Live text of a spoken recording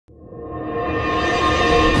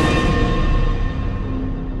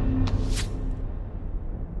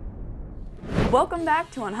Welcome back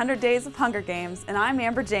to 100 Days of Hunger Games, and I'm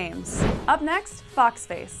Amber James. Up next,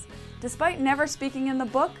 Foxface. Despite never speaking in the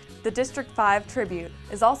book, the District 5 tribute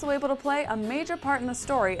is also able to play a major part in the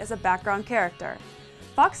story as a background character.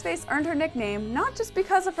 Foxface earned her nickname not just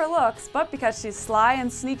because of her looks, but because she's sly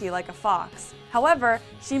and sneaky like a fox. However,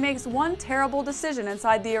 she makes one terrible decision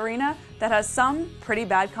inside the arena that has some pretty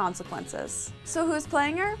bad consequences. So who's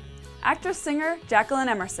playing her? Actress-singer Jacqueline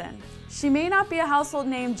Emerson. She may not be a household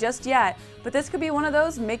name just yet, but this could be one of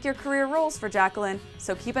those make-your-career roles for Jacqueline,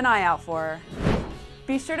 so keep an eye out for her.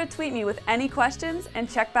 Be sure to tweet me with any questions and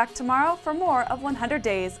check back tomorrow for more of 100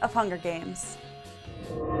 Days of Hunger Games.